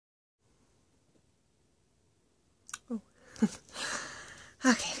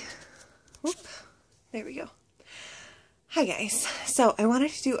Okay. Whoop. There we go. Hi guys. So I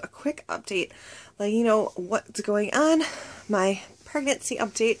wanted to do a quick update, let you know what's going on. My pregnancy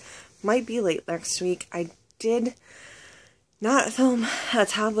update might be late next week. I did not film a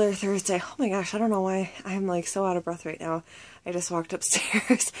toddler Thursday. Oh my gosh, I don't know why I'm like so out of breath right now. I just walked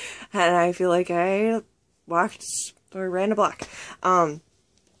upstairs and I feel like I walked or ran a block.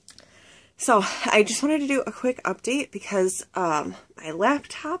 So I just wanted to do a quick update because my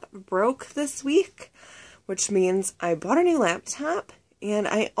laptop broke this week, which means I bought a new laptop and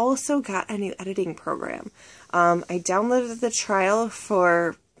I also got a new editing program. I downloaded the trial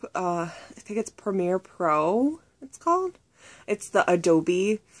for, I think it's Premiere Pro, it's called. It's the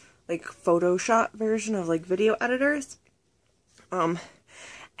Adobe, like, Photoshop version of, like, video editors. And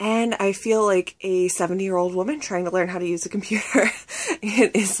I feel like a 70-year-old woman trying to learn how to use a computer.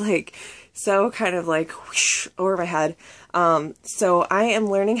 It is, like, so kind of, like, whoosh, over my head. So I am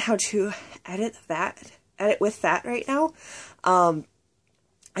learning how to edit with that right now.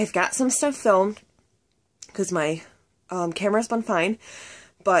 I've got some stuff filmed because my camera's been fine,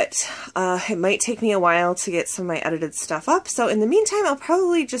 but it might take me a while to get some of my edited stuff up. So in the meantime, I'll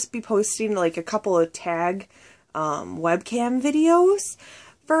probably just be posting like a couple of tag webcam videos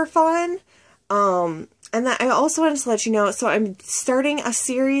for fun. And then I also wanted to let you know, so I'm starting a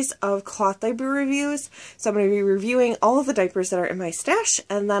series of cloth diaper reviews. So I'm going to be reviewing all of the diapers that are in my stash.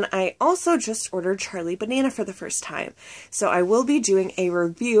 And then I also just ordered Charlie Banana for the first time. So I will be doing a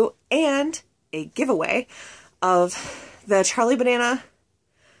review and a giveaway of the Charlie Banana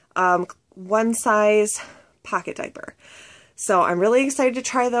one size pocket diaper. So I'm really excited to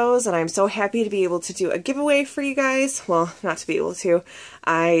try those, and I'm so happy to be able to do a giveaway for you guys. Well, not to be able to.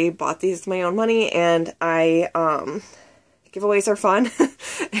 I bought these with my own money, and giveaways are fun.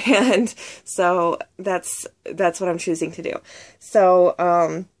 And so that's what I'm choosing to do. So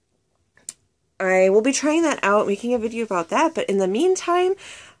I will be trying that out, making a video about that. But in the meantime,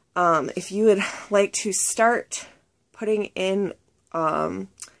 if you would like to start putting in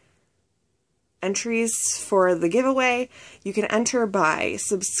entries for the giveaway, you can enter by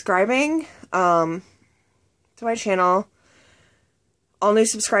subscribing to my channel. All new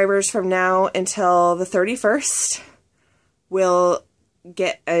subscribers from now until the 31st will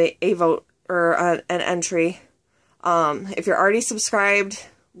get a vote or an entry. If you're already subscribed,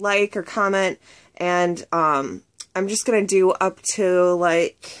 like or comment, and I'm just gonna do up to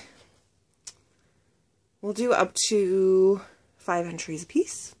like, we'll do up to 5 entries a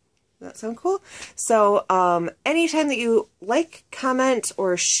piece. That sound cool? So, anytime that you like, comment,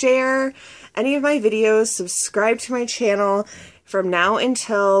 or share any of my videos, subscribe to my channel from now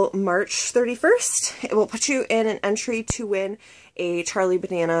until March 31st, it will put you in an entry to win a Charlie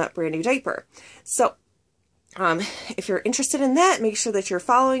Banana brand new diaper. So, if you're interested in that, make sure that you're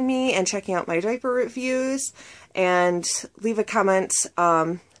following me and checking out my diaper reviews, and leave a comment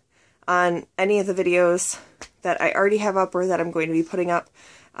on any of the videos that I already have up or that I'm going to be putting up.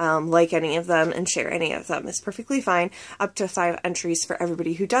 Like any of them and share any of them is perfectly fine. Up to 5 entries for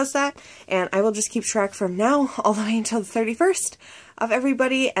everybody who does that. And I will just keep track from now all the way until the 31st of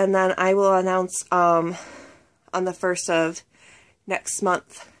everybody. And then I will announce on the 1st of next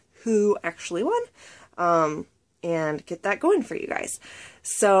month who actually won. And get that going for you guys.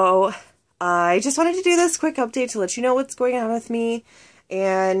 So I just wanted to do this quick update to let you know what's going on with me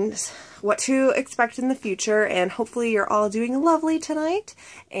and what to expect in the future, and hopefully you're all doing lovely tonight,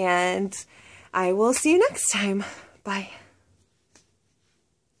 and I will see you next time. Bye.